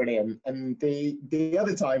absolutely brilliant. And the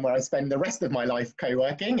other time where I spend the rest of my life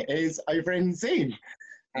co-working is over in Zoom.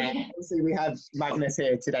 Obviously, we have Magnus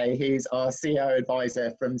here today. He's our CEO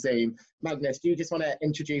advisor from Zoom. Magnus, do you just want to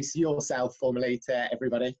introduce yourself formally to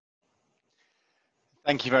everybody?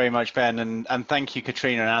 Thank you very much, Ben, and thank you,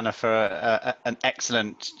 Katrina and Anna, for an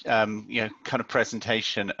excellent, you know, kind of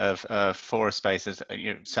presentation of Fora spaces.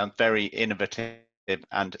 You sound very innovative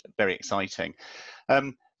and very exciting.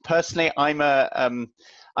 Personally, I've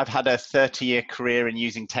had a 30-year career in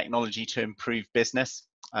using technology to improve business.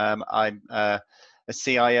 I'm a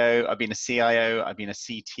CIO, I've been a CIO, I've been a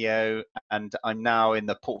CTO, and I'm now in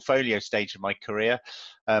the portfolio stage of my career.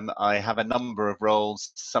 I have a number of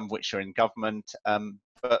roles, some of which are in government,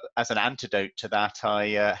 but as an antidote to that,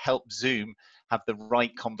 I help Zoom have the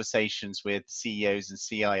right conversations with CEOs and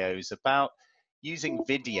CIOs about using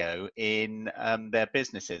video in their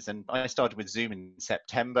businesses. And I started with Zoom in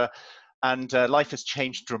September, and life has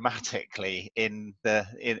changed dramatically in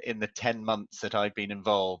the 10 months that I've been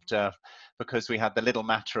involved, because we had the little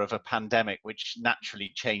matter of a pandemic, which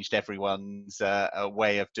naturally changed everyone's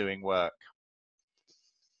way of doing work.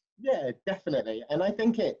 Yeah, definitely. And I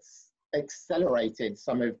think it's accelerated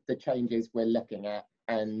some of the changes we're looking at,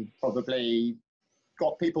 and probably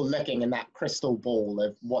got people looking in that crystal ball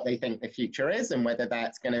of what they think the future is, and whether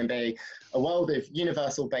that's going to be a world of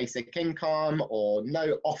universal basic income or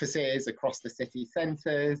no offices across the city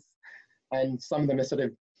centres. And some of them are sort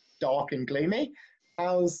of dark and gloomy.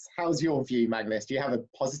 How's your view, Magnus? Do you have a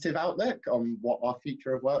positive outlook on what our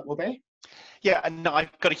future of work will be? Yeah, and no,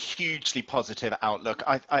 I've got a hugely positive outlook.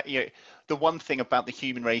 You know, the one thing about the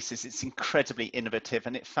human race is it's incredibly innovative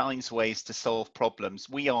and it finds ways to solve problems.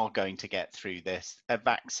 We are going to get through this. A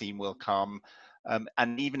vaccine will come,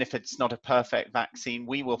 and even if it's not a perfect vaccine,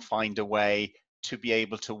 we will find a way to be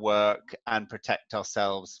able to work and protect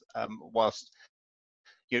ourselves, whilst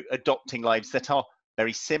you're adopting lives that are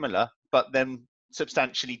very similar, but then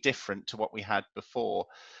substantially different to what we had before.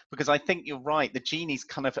 Because I think you're right, the genie's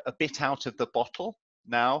kind of a bit out of the bottle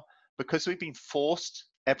now, because we've been forced,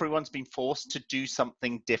 everyone's been forced to do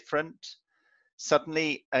something different.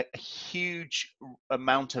 Suddenly a huge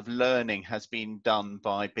amount of learning has been done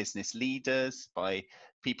by business leaders, by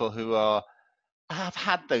people who have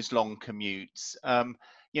had those long commutes,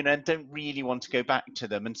 you know, and don't really want to go back to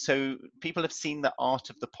them. And so people have seen the art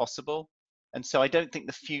of the possible. And so I don't think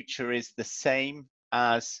the future is the same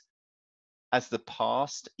as the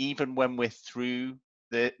past, even when we're through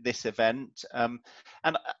this event.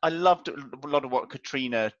 And I loved a lot of what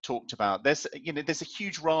Katrina talked about. There's a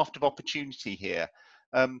huge raft of opportunity here.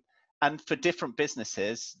 And for different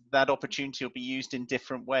businesses, that opportunity will be used in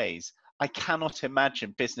different ways. I cannot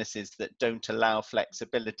imagine businesses that don't allow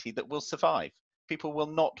flexibility that will survive. People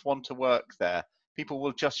will not want to work there. People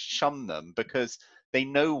will just shun them because they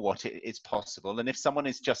know what is possible. And if someone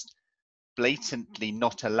is just blatantly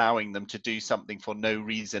not allowing them to do something for no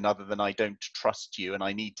reason other than I don't trust you and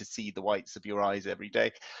I need to see the whites of your eyes every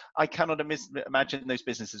day, I cannot imagine those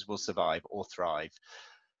businesses will survive or thrive.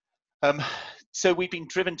 So we've been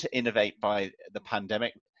driven to innovate by the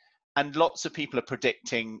pandemic, and lots of people are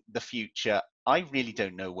predicting the future. I really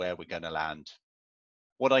don't know where we're going to land.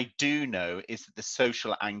 What I do know is that the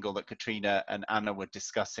social angle that Katrina and Anna were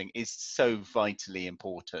discussing is so vitally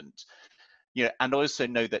important. You know, and also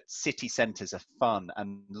know that city centres are fun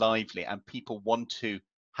and lively, and people want to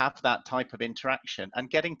have that type of interaction.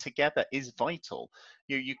 And getting together is vital.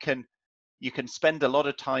 You can spend a lot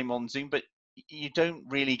of time on Zoom, but you don't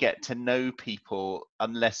really get to know people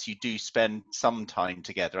unless you do spend some time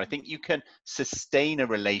together. I think you can sustain a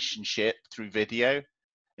relationship through video,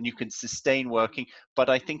 and you can sustain working, but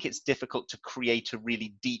I think it's difficult to create a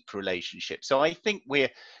really deep relationship. So I think we're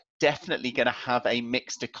definitely going to have a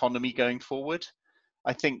mixed economy going forward.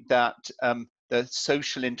 I think that the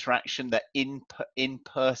social interaction, the in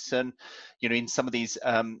person, you know, in some of these,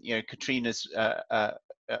 you know, Katrina's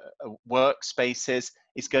workspaces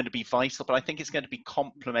is going to be vital, but I think it's going to be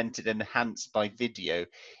complemented and enhanced by video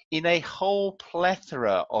in a whole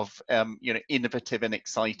plethora of, you know, innovative and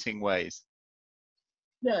exciting ways.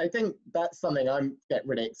 Yeah, I think that's something I'm get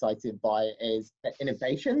really excited by, is the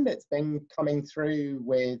innovation that's been coming through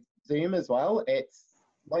with Zoom as well. It's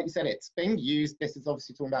like you said, it's being used. This is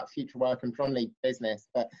obviously talking about future work and probably business,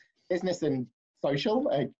 but business and social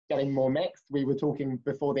are getting more mixed. We were talking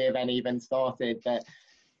before the event even started that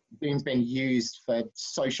Zoom's been used for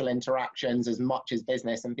social interactions as much as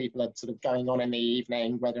business, and people are sort of going on in the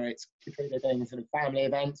evening, whether it's Katrina doing sort of family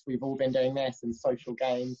events, we've all been doing this, and social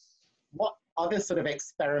games. What other sort of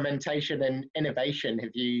experimentation and innovation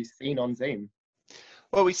have you seen on Zoom?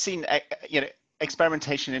 Well, we've seen, you know,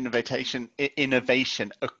 experimentation,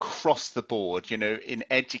 innovation across the board, you know, in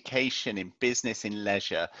education, in business, in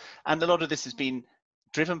leisure. And a lot of this has been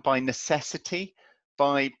driven by necessity,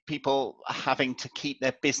 by people having to keep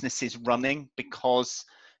their businesses running because,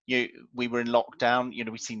 we were in lockdown,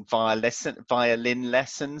 we've seen violin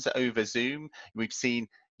lessons over Zoom. We've seen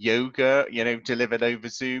yoga, delivered over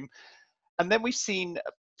Zoom. And then we've seen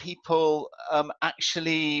people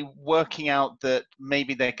actually working out that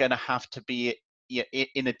maybe they're going to have to be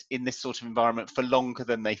in this sort of environment for longer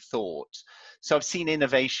than they thought. So I've seen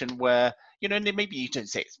innovation where, and maybe you don't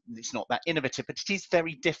say it's not that innovative, but it is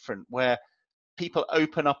very different, where people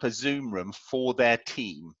open up a Zoom room for their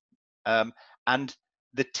team, and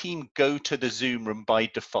the team go to the Zoom room by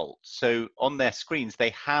default. So on their screens, they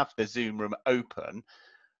have the Zoom room open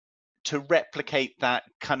to replicate that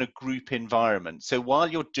kind of group environment. So while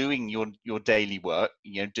you're doing your daily work,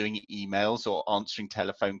 doing emails or answering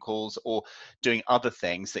telephone calls or doing other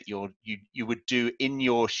things that you would do in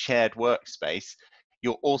your shared workspace,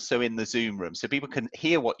 you're also in the Zoom room. So people can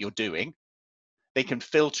hear what you're doing. They can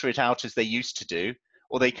filter it out as they used to do,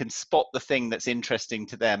 or they can spot the thing that's interesting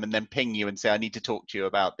to them and then ping you and say, I need to talk to you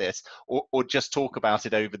about this, or just talk about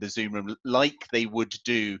it over the Zoom room like they would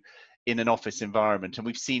do in an office environment. And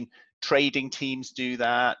we've seen trading teams do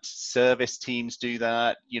that, service teams do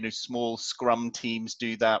that, small scrum teams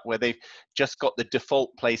do that, where they've just got the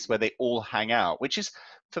default place where they all hang out, which is,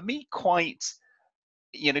 for me, quite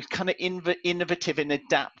kind of innovative in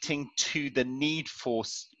adapting to the need for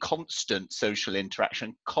constant social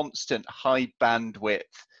interaction, constant high bandwidth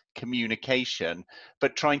communication,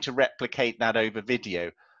 but trying to replicate that over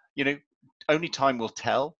video. Only time will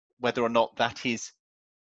tell whether or not that is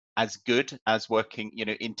as good as working,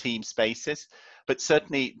 in team spaces. But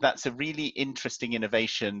certainly that's a really interesting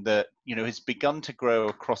innovation that, has begun to grow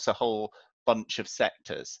across a whole bunch of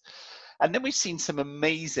sectors. And then we've seen some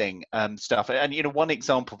amazing stuff. And, one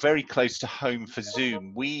example very close to home for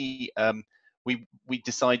Zoom, we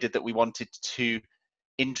decided that we wanted to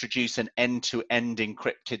introduce an end-to-end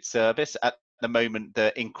encrypted service. At the moment,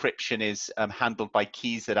 the encryption is handled by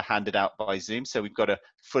keys that are handed out by Zoom. So we've got a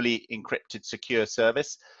fully encrypted, secure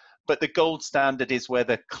service. But the gold standard is where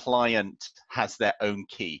the client has their own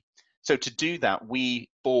key. So to do that, we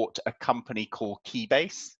bought a company called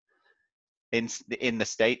Keybase in the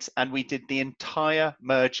States, and we did the entire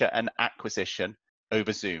merger and acquisition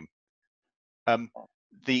over Zoom.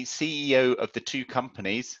 The CEO of the two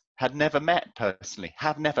companies had never met personally.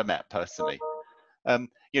 The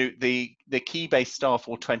Keybase staff,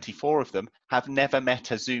 all 24 of them, have never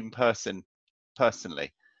met a Zoom person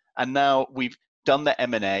personally. And now we've done the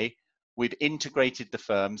M&A, we've integrated the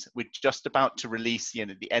firms, we're just about to release,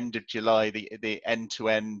 at the end of July, the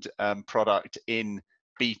end-to-end product in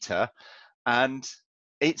beta, and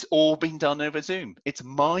it's all been done over Zoom. It's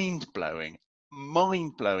mind-blowing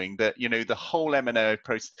that, the whole M&A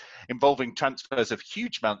process involving transfers of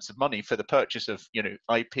huge amounts of money for the purchase of,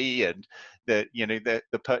 IP and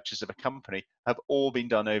the purchase of a company have all been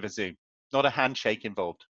done over Zoom. Not a handshake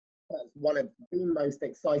involved. One of the most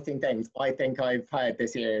exciting things I think I've heard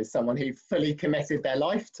this year is someone who fully committed their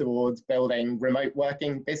life towards building remote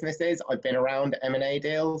working businesses. I've been around M&A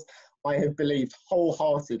deals. I have believed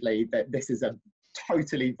wholeheartedly that this is a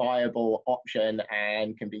totally viable option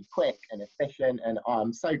and can be quick and efficient. And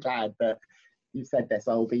I'm so glad that you said this.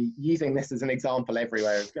 I'll be using this as an example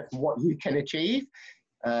everywhere of just what you can achieve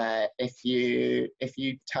if you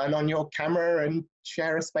turn on your camera and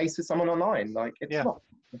share a space with someone online. Like, it's not.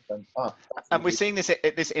 And we're seeing this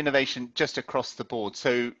innovation just across the board.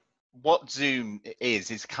 So what Zoom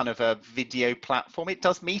is kind of a video platform. It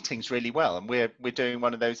does meetings really well, and we're doing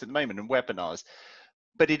one of those at the moment, and webinars.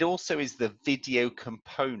 But it also is the video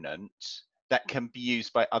component that can be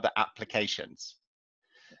used by other applications.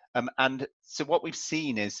 And so what we've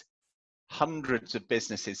seen is hundreds of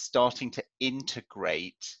businesses starting to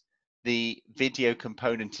integrate the video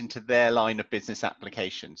component into their line of business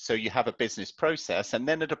applications. So you have a business process, and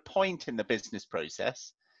then at a point in the business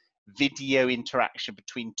process, video interaction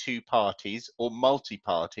between two parties or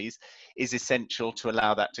multi-parties is essential to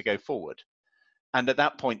allow that to go forward. And at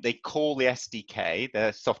that point, they call the SDK,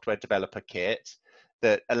 the software developer kit,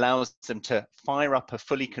 that allows them to fire up a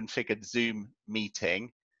fully configured Zoom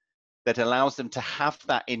meeting that allows them to have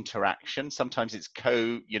that interaction. Sometimes it's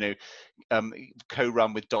co-run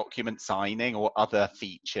with document signing or other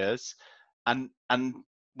features. And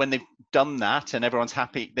when they've done that and everyone's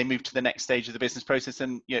happy, they move to the next stage of the business process,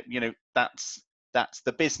 and that's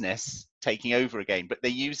the business taking over again. But they're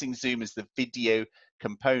using Zoom as the video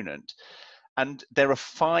component. And there are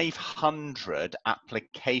 500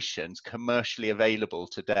 applications commercially available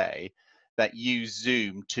today that use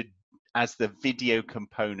Zoom as the video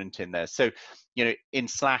component in there. So, in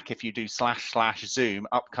Slack, if you do //Zoom,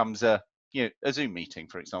 up comes a Zoom meeting,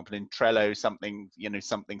 for example. In Trello,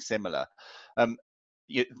 something similar.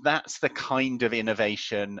 that's the kind of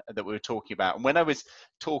innovation that we were talking about. And when I was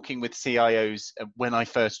talking with CIOs when I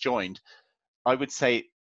first joined, I would say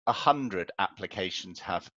 100 applications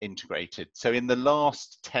have integrated. So in the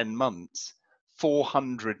last 10 months,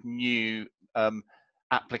 400 new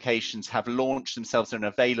applications have launched themselves and are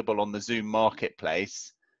available on the Zoom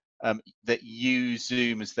marketplace that use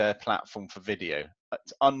Zoom as their platform for video.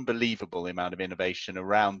 It's unbelievable the amount of innovation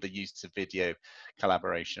around the use of video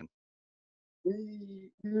collaboration.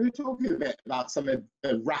 We were talking a bit about some of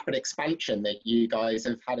the rapid expansion that you guys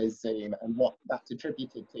have had as Zoom and what that's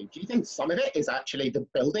attributed to. Do you think some of it is actually the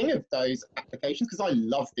building of those applications? Because I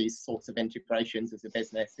love these sorts of integrations as a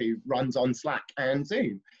business who runs on Slack and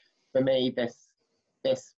Zoom. For me,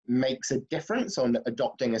 this makes a difference on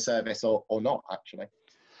adopting a service or not, actually.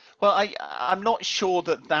 Well, I'm not sure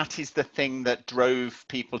that is the thing that drove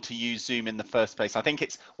people to use Zoom in the first place. I think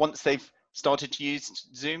it's once they've started to use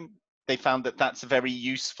Zoom, they found that that's a very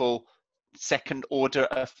useful second order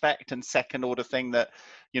effect and second order thing that,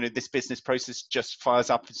 this business process just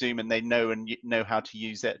fires up Zoom and they know how to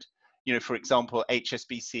use it. For example,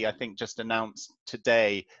 HSBC, I think, just announced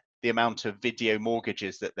today the amount of video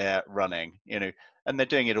mortgages that they're running, and they're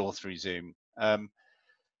doing it all through Zoom.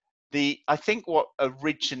 I think what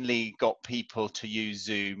originally got people to use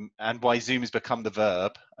Zoom and why Zoom has become the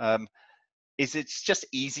verb is it's just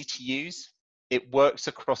easy to use. It works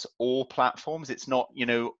across all platforms. It's not,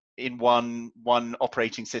 in one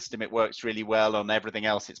operating system, it works really well. On everything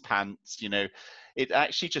else, it's pants. It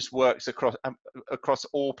actually just works across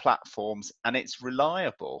all platforms, and it's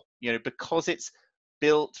reliable. Because it's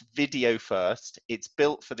built video first. It's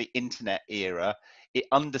built for the internet era. It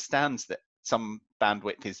understands that some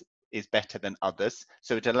bandwidth is better than others,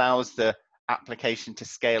 so it allows the application to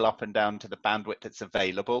scale up and down to the bandwidth that's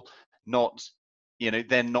available, not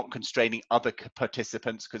then not constraining other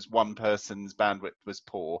participants because one person's bandwidth was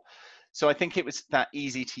poor. So I think it was that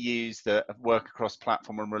easy to use, the work across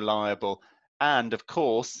platform and reliable, and of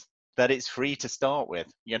course that it's free to start with.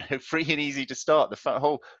 Free and easy to start. The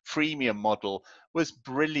whole freemium model was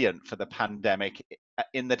brilliant for the pandemic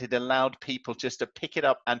in that it allowed people just to pick it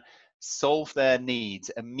up and solve their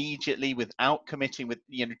needs immediately without committing, with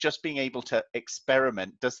just being able to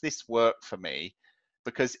experiment. Does this work for me?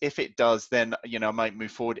 Because if it does, then I might move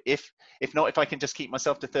forward. If not, if I can just keep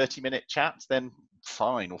myself to 30-minute chats, then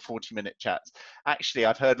fine, or 40-minute chats. Actually,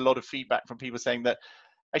 I've heard a lot of feedback from people saying that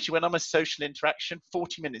actually when I'm a social interaction,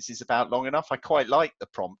 40 minutes is about long enough. I quite like the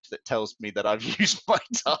prompt that tells me that I've used my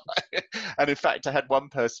time. And in fact, I had one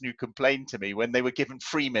person who complained to me when they were given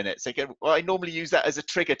 3 minutes. They go, well, I normally use that as a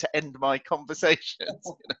trigger to end my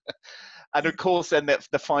conversations. And of course, then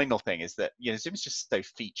the final thing is that Zoom is just so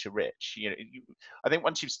feature rich. I think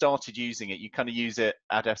once you've started using it, you kind of use it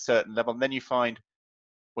at a certain level, and then you find,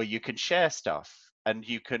 well, you can share stuff, and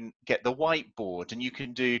you can get the whiteboard, and you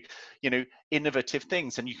can do innovative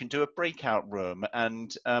things, and you can do a breakout room,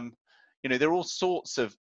 and there are all sorts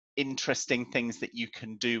of interesting things that you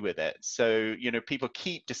can do with it. So people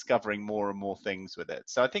keep discovering more and more things with it.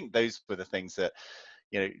 So I think those were the things that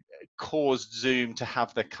caused Zoom to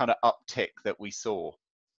have the kind of uptick that we saw.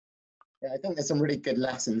 Yeah, I think there's some really good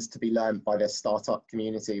lessons to be learned by the startup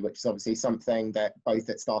community, which is obviously something that both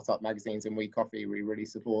at Startup Magazines and WeCoffee we really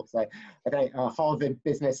support. So I think Harvard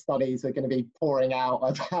business studies are going to be pouring out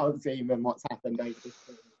about Zoom and what's happened over this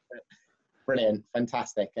period. Brilliant,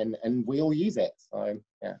 fantastic, and we all use it. So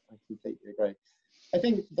yeah, I completely agree. I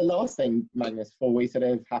think the last thing, Magnus, before we sort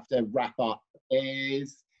of have to wrap up,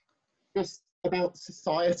 is just about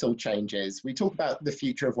societal changes. We talk about the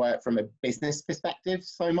future of work from a business perspective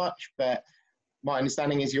so much, but my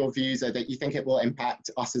understanding is your views are that you think it will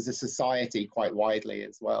impact us as a society quite widely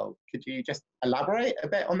as well. Could you just elaborate a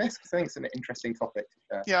bit on this? Because I think it's an interesting topic to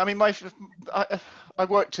share. Yeah, I mean, I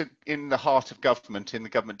worked in the heart of government, in the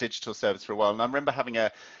government digital service for a while, and I remember having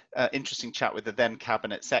a interesting chat with the then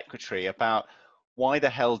cabinet secretary about why the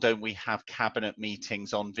hell don't we have cabinet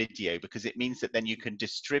meetings on video? Because it means that then you can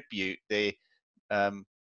distribute the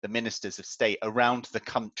ministers of state around the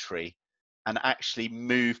country and actually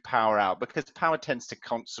move power out, because power tends to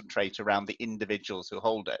concentrate around the individuals who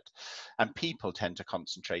hold it, and people tend to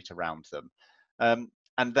concentrate around them.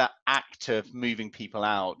 And that act of moving people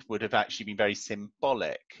out would have actually been very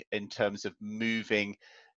symbolic in terms of moving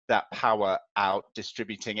that power out,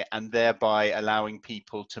 distributing it, and thereby allowing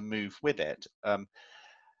people to move with it.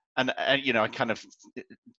 And I kind of,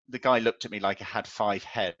 the guy looked at me like I had 5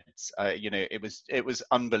 heads. It was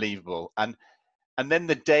unbelievable. And then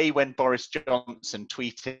the day when Boris Johnson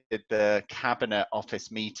tweeted the cabinet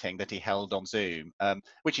office meeting that he held on Zoom,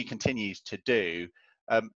 which he continues to do,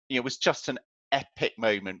 it was just an epic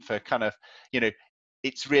moment for kind of,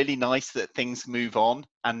 it's really nice that things move on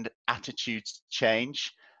and attitudes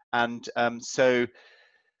change. And so,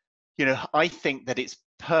 you know, I think that it's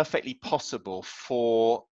perfectly possible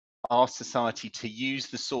for our society to use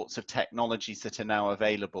the sorts of technologies that are now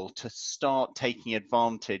available to start taking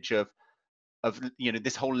advantage of you know,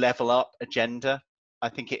 this whole level up agenda. I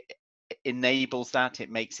think it enables that,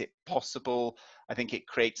 it makes it possible. I think it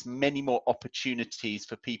creates many more opportunities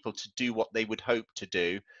for people to do what they would hope to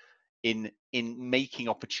do in making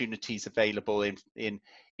opportunities available in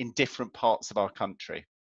different parts of our country.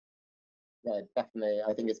 Yeah, definitely.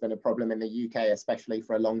 I think it's been a problem in the UK, especially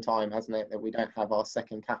for a long time, hasn't it? That we don't have our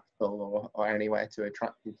second capital or anywhere to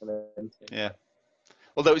attract people into. Yeah.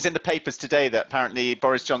 Although it was in the papers today that apparently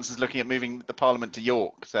Boris Johnson's looking at moving the Parliament to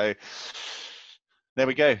York. So there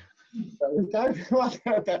we go. There we go. Well,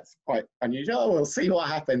 that's quite unusual. We'll see what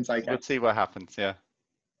happens, I guess. We'll see what happens, yeah.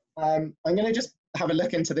 I'm going to just have a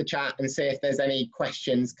look into the chat and see if there's any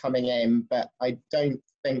questions coming in, but I don't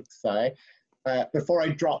think so. Before I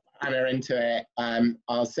drop Anna into it,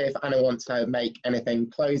 I'll see if Anna wants to make anything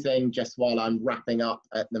closing just while I'm wrapping up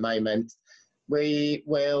at the moment. We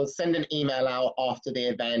will send an email out after the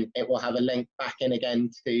event. It will have a link back in again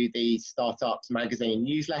to the Startups Magazine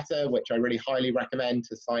newsletter, which I really highly recommend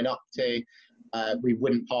to sign up to. We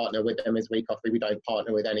wouldn't partner with them as WeCoffee. We don't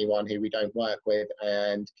partner with anyone who we don't work with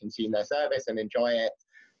and consume their service and enjoy it.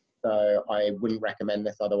 So I wouldn't recommend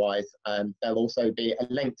this otherwise. There'll also be a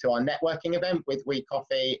link to our networking event with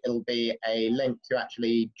WeCoffee. It'll be a link to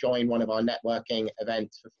actually join one of our networking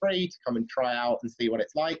events for free to come and try out and see what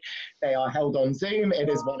it's like. They are held on Zoom. It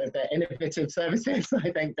is one of the innovative services,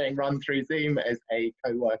 I think, being run through Zoom as a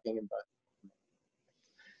co-working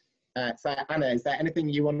environment. So Anna, is there anything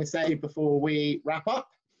you want to say before we wrap up?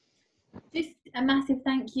 Just a massive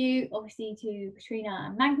thank you, obviously, to Katrina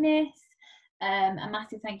and Magnus. A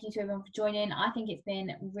massive thank you to everyone for joining. I think it's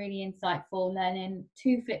been really insightful learning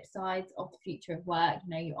two flip sides of the future of work,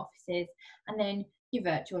 you know, your offices and then your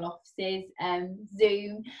virtual offices,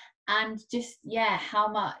 Zoom, and just, yeah, how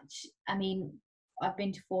much, I mean, I've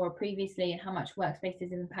been to Fora previously and how much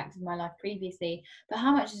workspaces have impacted my life previously, but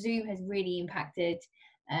how much Zoom has really impacted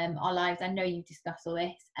our lives. I know you've discussed all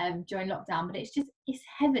this during lockdown, but it's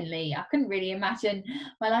heavenly. I couldn't really imagine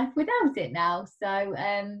my life without it now. So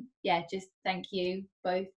yeah, just thank you,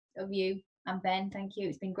 both of you, and Ben, thank you.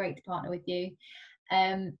 It's been great to partner with you.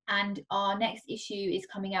 And our next issue is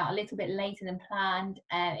coming out a little bit later than planned.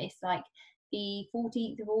 It's like the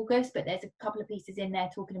 14th of August, but there's a couple of pieces in there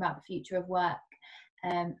talking about the future of work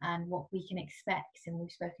and what we can expect, and we've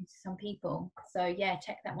spoken to some people. So yeah,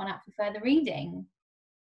 check that one out for further reading.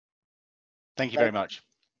 Thank you very much.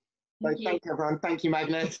 Thank you, everyone. Thank you,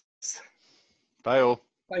 Magnus. Bye all.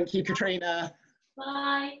 Thank you, Katrina.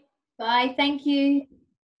 Bye. Bye. Thank you.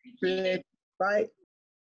 Bye.